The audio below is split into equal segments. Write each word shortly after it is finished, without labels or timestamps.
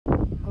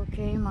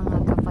Okay,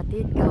 mga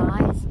kapatid,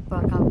 guys,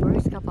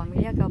 ka-kabers,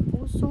 kapamilya,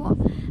 kapuso,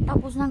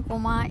 tapos nang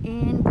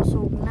kumain,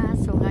 busog na.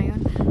 So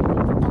ngayon,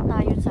 pupunta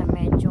tayo sa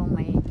medyo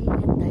may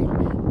init dahil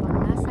pag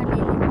nasa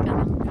lilim ka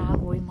ng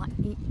kahoy,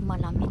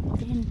 malamig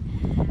din.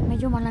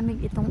 Medyo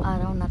malamig itong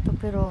araw na to,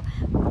 pero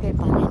okay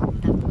pa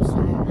rin. Tapos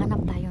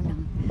hanap tayo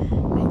ng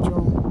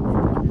medyo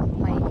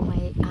may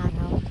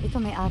araw. Ito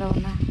may araw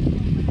na,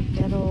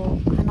 pero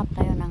hanap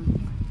tayo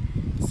ng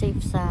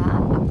safe sa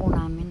apo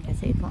namin,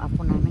 kasi itong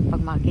apo namin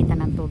pag makita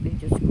ng tubig,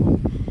 Diyos ko,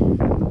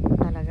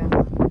 talagang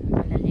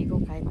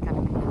malaligo kahit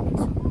kalamig-lamig.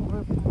 So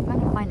we're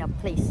gonna find a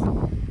place na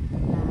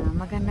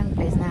magandang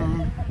place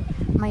na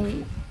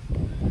may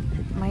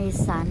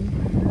sun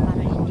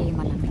para hindi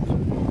malamig.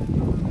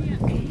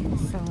 Okay,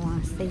 so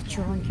stay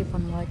tuned, keep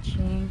on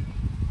watching.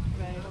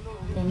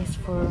 Thanks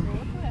for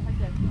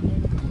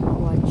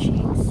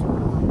watching. So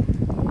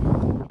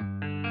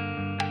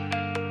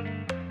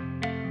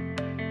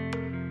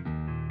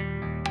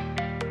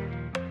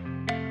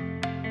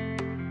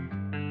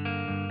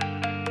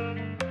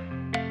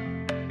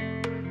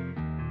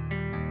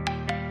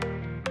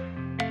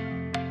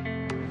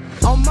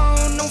on my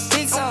own, no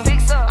fixer.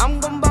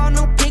 I'm gon' ball,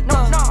 no picker.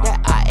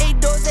 That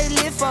I8 doors, they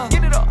live for.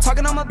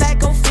 Talking on my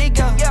back, go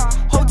figure.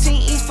 Whole team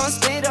eats fun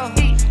splitter.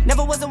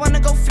 Never was the one to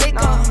go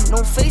flicker.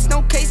 No face,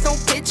 no case, no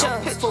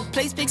pictures. Full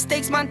place, big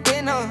stakes, my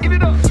dinner.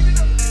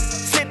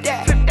 Flip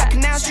that,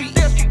 Canal Street.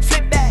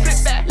 Flip back.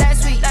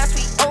 Last week,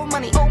 old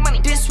money.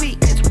 This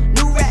week,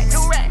 new racks.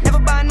 Never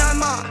buy none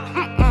more.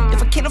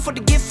 If I can't afford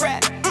to gift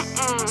wrap,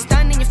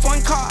 stunning in your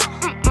foreign car.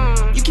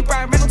 You keep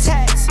riding rental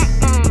tax.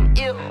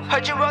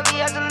 Heard you roll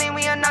the as a lean,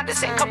 we are not the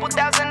same. Couple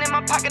thousand in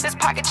my pocket, this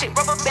pocket chick.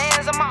 Rubber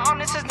bands on my arm,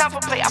 this is not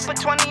for play. I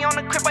put 20 on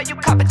the crib, while you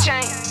cop a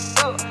chain.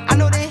 I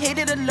know they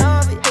hated to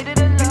love it. You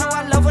know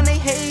I love when they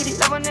hate it.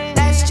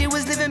 Last year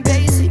was living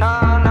basic.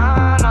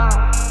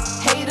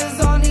 Haters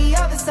on the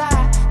other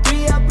side.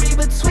 3 up, read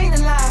between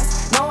the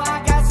lines. Know I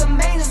got some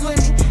haters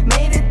with me.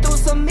 Made it through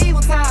some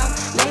evil time.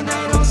 Late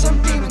night on some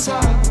demon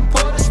time.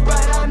 Pour the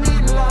Sprite, I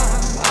need a line.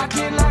 I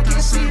can't lock and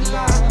see the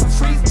line.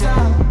 Freeze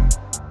time.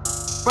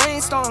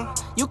 Brainstorm,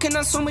 you can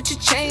assume with your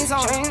chains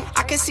on.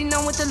 I can see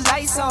none with the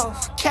lights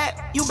off. Cap,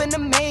 you been the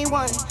main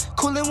one.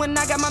 Coolin' when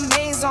I got my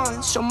mains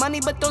on. Show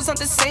money, but those aren't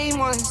the same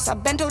ones. I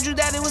been told you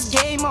that it was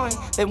game on.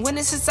 Been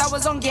winning since I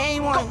was on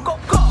game one. Go.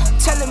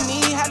 Telling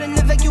me how to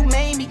live like you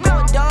made me.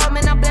 Going dumb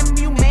and I blame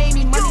you made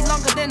me. Money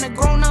longer than a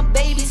grown-up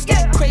baby.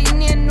 Scat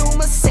crazy in new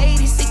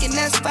Mercedes. Thinking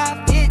that's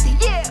 550.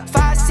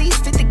 5 seats,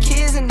 fit the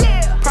kids in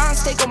there. Prime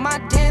steak on my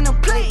dinner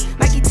plate.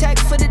 Nike tag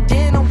for the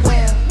dinner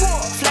wear.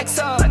 Flex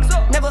up,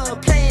 never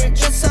playing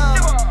dress up.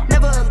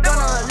 Never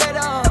gonna let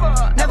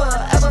up. Never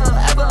ever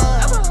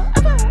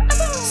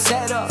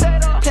set up.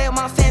 Play on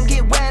my fam,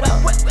 get wet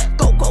up.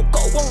 Go,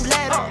 won't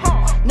let up.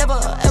 Never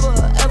ever.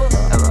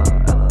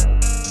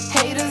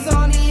 Haters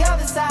on the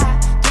other side.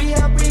 3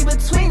 up, read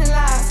between the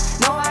lines.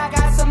 Know I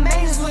got some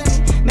haters with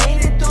me.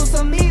 Made it through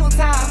some evil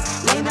time.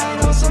 Late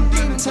night on some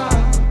demon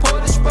time. Pour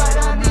the Sprite,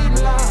 I need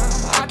a line.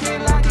 I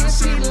can't lock and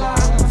see the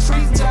line.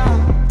 Freeze time.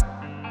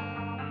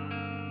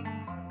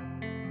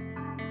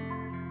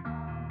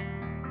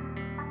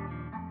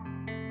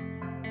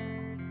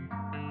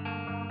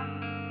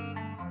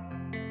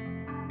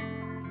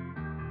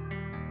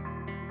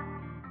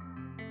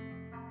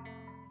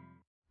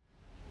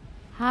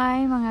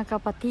 hi mga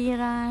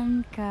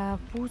kapatiran,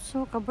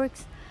 kapuso,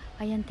 kaberks.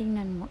 Ayan,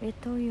 tingnan mo.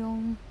 Ito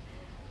yung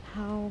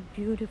how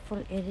beautiful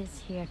it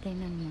is here.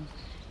 Tingnan mo.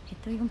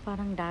 Ito yung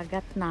parang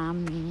dagat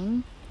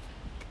namin.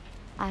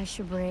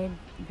 Ashbred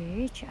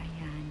Beach.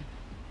 Ayan.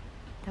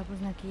 Tapos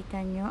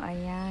nakita nyo,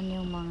 ayan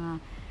yung mga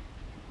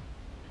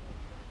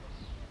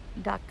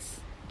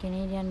ducks.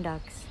 Canadian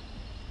ducks.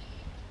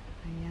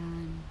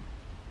 Ayan.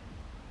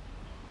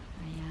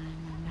 Ayan.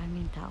 Ang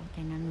daming tao.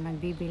 Tingnan mo,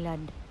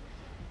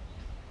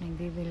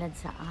 nagbibilad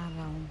sa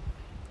araw.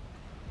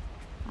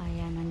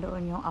 Ayan,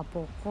 nandoon yung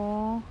apo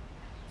ko,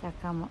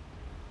 saka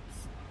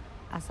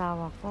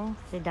asawa ko,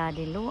 si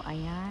Daddy Lou.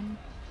 Ayan.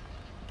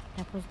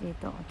 Tapos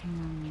dito,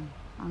 tingnan mo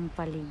ang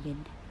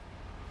paligid,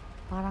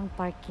 parang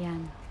park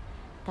yan.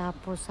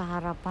 Tapos sa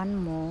harapan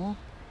mo,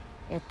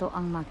 ito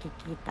ang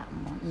makikita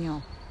mo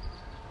nyo.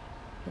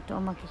 Ito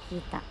ang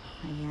makikita.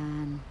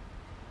 Ayan.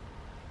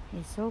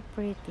 It's so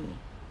pretty.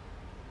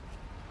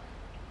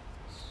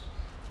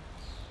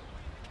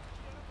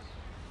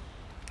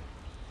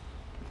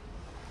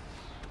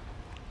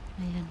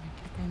 Ayan,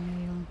 nakita nyo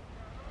yung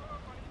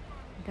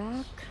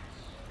duck.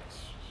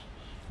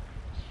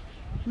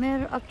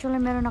 Actually,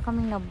 meron na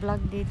kaming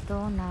na-vlog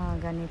dito na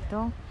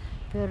ganito.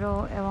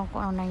 Pero, ewan ko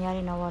anong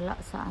nangyari, nawala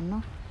sa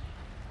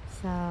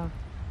sa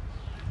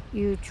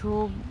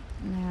YouTube.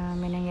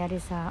 May nangyari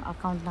sa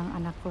account ng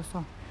anak ko.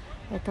 So,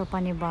 ito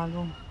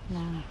panibago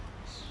na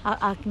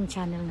aking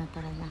channel na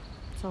talaga.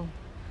 So,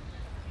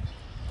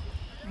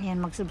 ayan,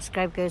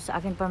 mag-subscribe kayo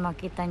sa akin para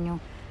makita nyo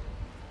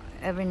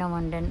every now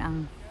and then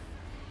ang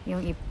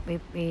yung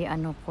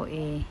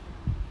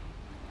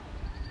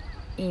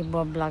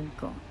i-vlog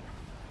ko.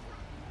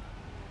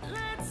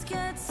 Let's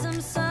get some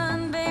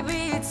sun,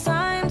 baby, it's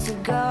time to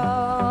go.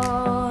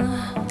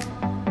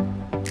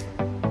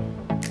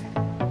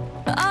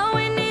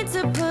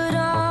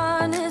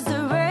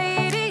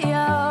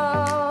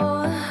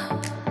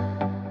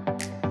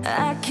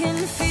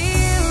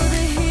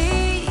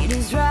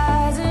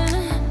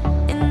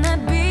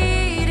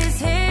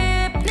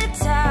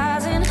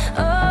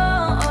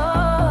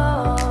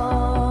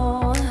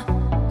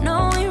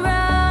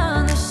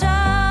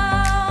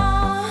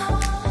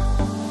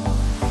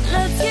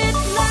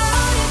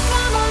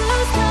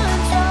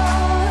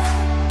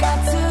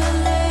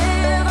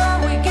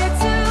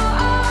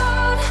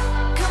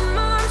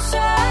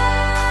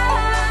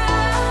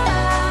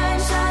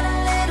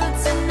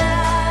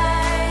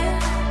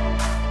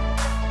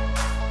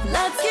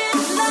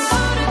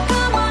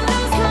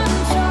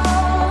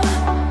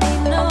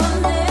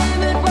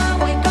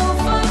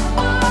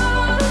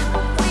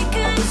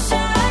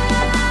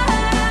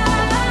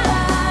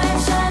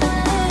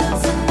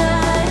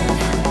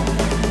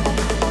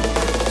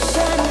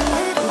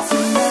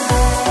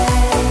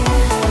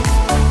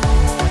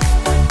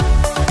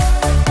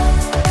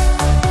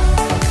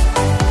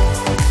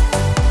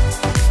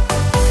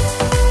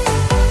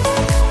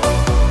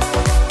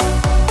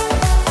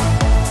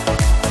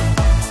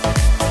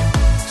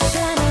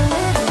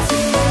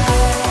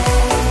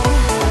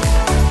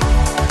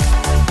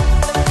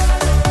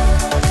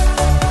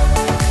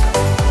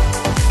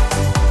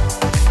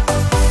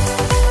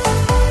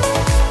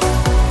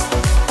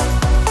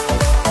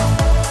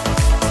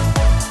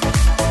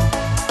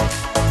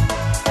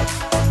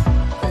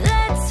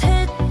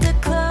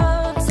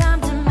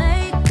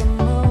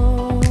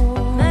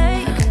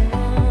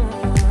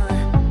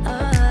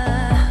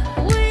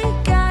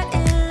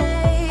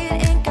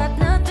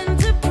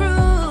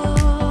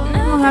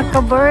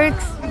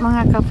 ka-Berks,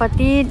 mga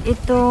kapatid,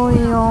 ito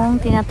yung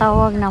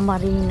tinatawag na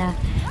marina.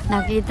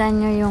 Nakita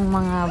nyo yung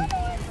mga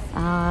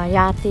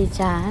yate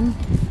dyan.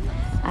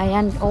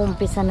 Ayan,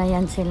 umpisa na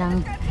yan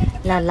silang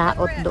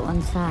lalaot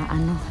doon sa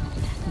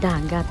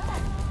dagat.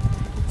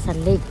 Sa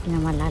lake na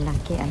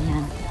malalaki.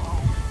 Ayan.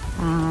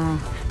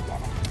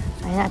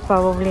 Ayan,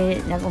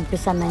 probably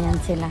nag-umpisa na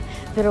yan sila.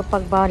 Pero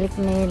pagbalik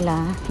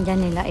nila,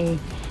 dyan nila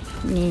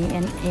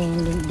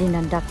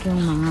dinadak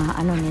yung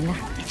mga nila,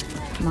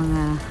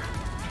 mga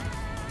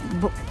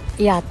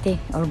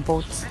yate or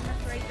boats.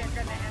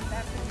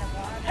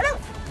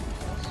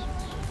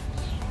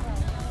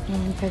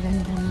 Ayan,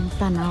 kaganda ng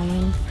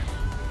tanawin,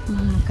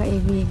 mga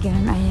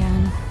kaibigan.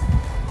 Ayan,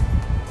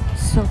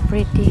 so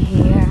pretty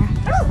here,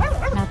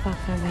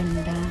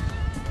 napakaganda.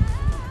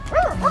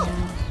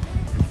 Ayan,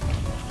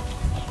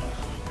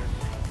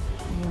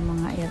 yung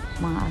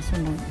mga aso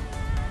na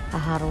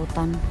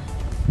kaharutan.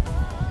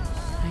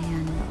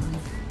 Ayan doon.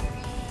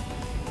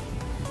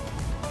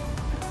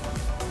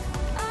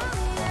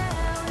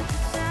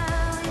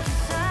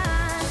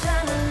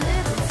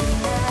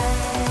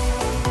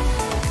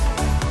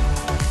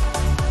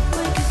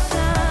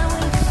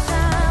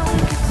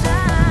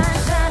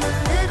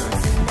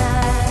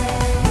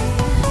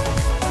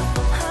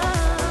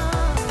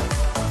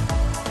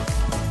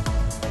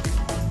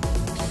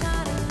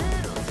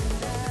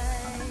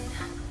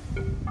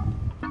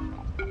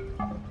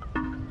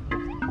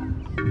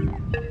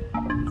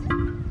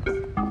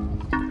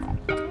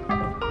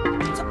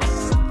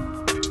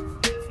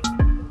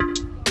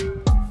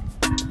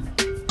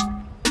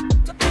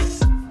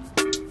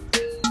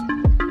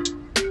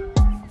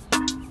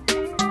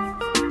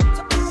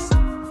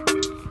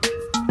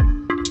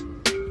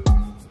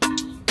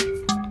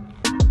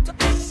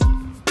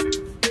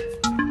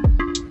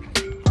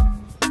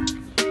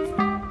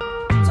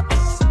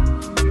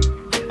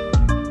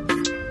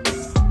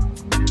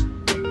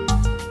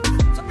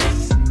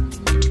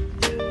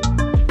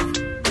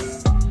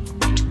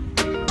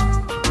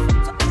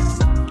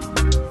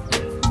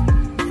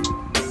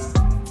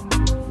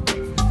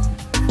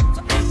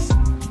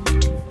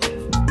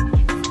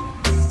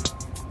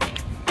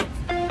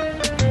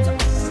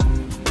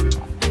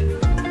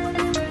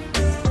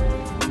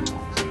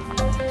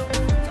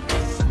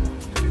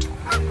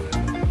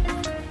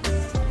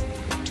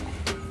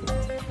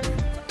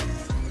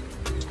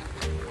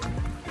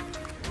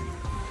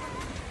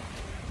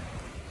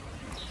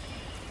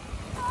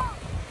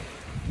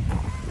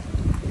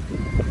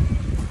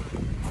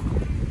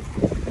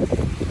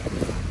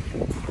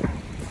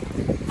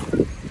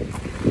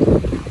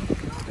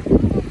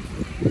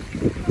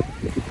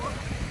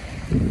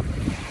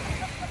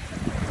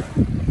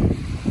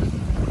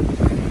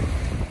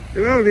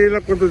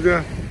 Lilak ko to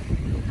dyan.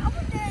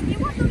 Di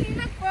mo ito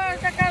linak pa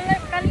sa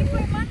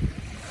kalipoy man.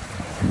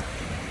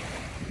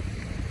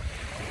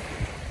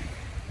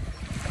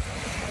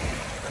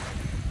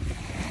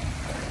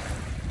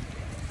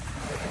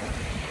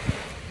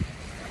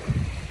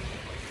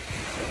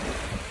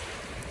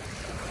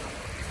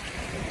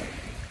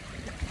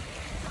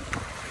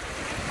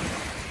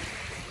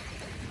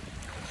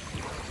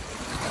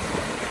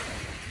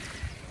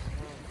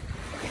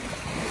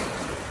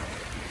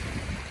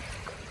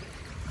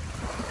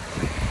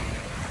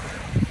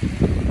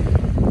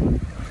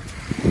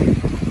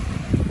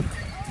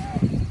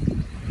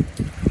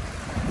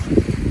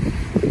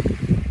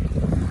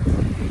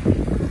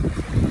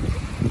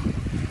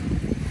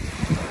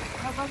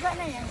 Nabasa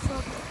na yan. So,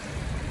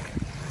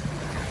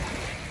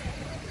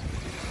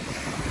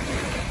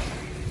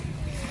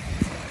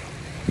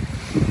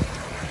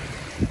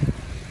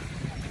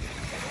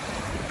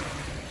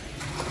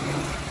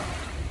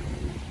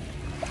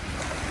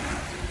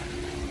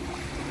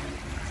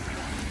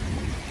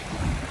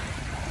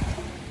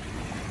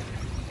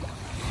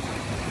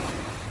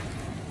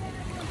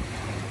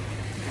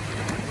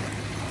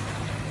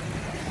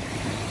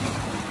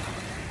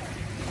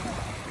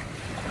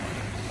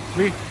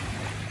 Me.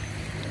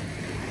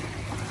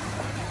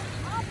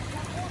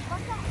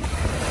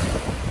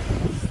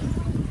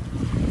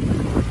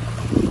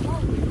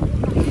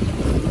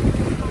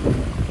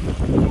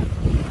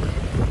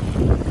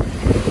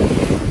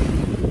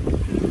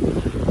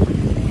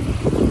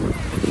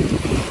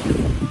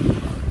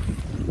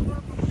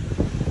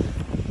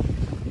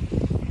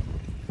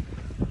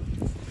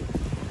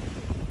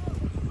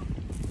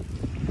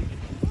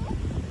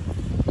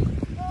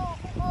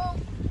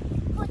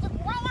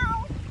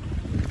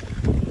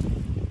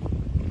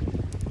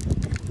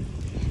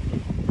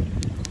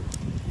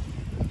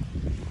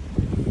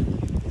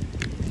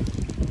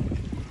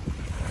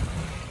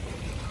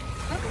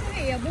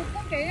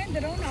 bukong kaya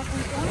daraw na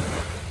akong kuwan.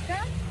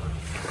 Ka?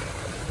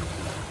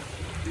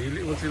 Dili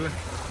mo sila.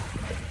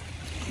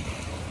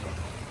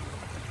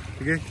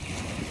 Sige.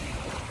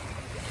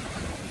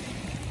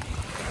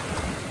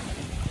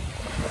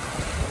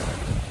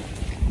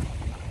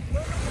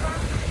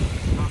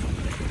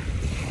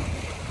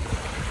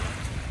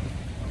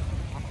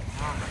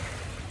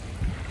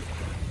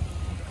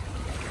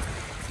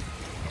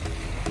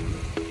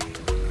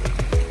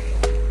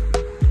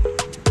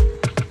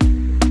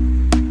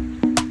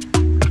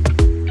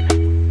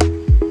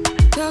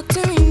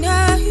 talk to me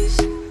nice.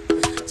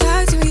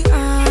 Talk to me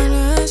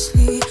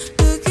honestly.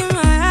 Look in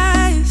my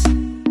eyes.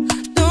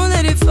 Don't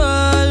let it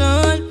fall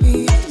on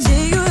me.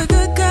 Say you a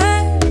good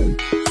guy.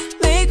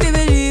 Make me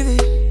believe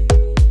it.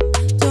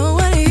 Don't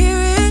wanna hear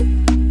it.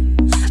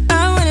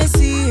 I wanna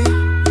see it.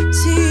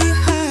 See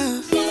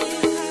how.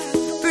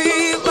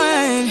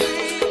 Rewind.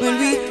 When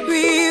we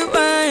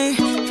rewind,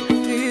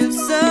 feels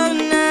so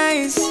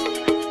nice.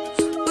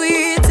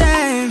 We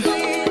time.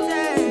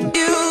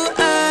 You,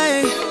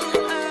 I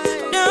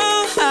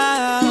know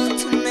how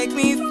to make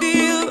me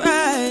feel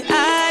right.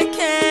 I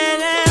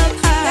can't help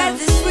how. Let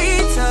this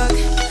sweet talk.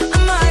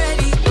 I'm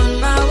already on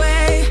my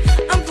way.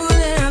 I'm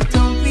pulling up,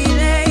 don't be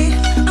late.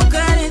 I'm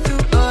cutting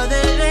through all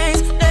the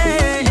lanes.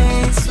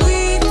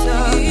 Sweet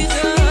talk. You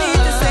need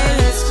to say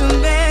less to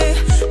me.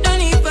 No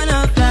need for no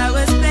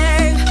flowers,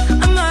 babe.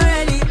 I'm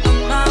already on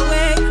my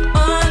way,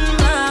 on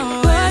my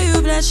way. Why you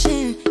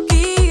blushing?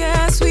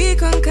 Yeah, sweet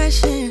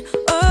concussion.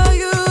 Oh,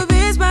 you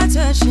miss my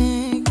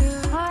touching.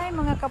 Hi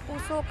mga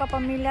kapuso,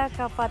 kapamilya,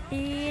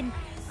 kapatid.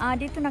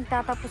 Dito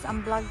nagtatapos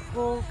ang vlog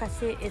ko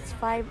kasi it's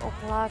 5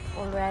 o'clock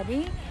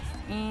already.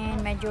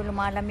 And medyo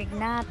lumalamig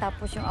na.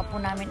 Tapos yung apo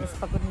namin is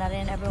pagod na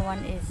rin.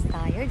 Everyone is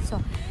tired.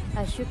 So,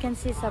 as you can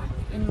see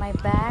in my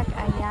back,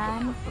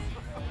 ayan.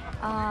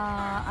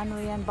 Ano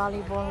yan,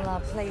 volleyball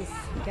place.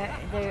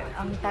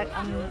 Ang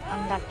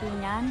laki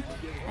niyan.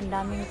 Ang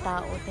daming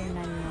tao,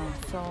 tingnan nyo.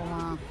 So,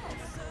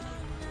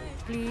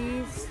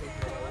 please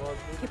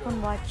keep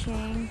on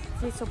watching.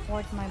 Please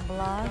support my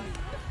blog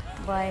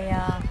by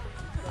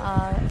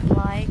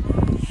like,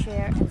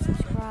 share, and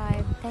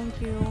subscribe. Thank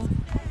you.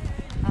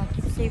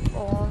 Keep safe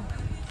all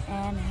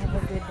and have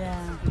a good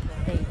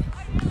day.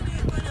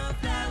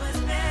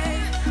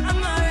 I'm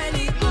already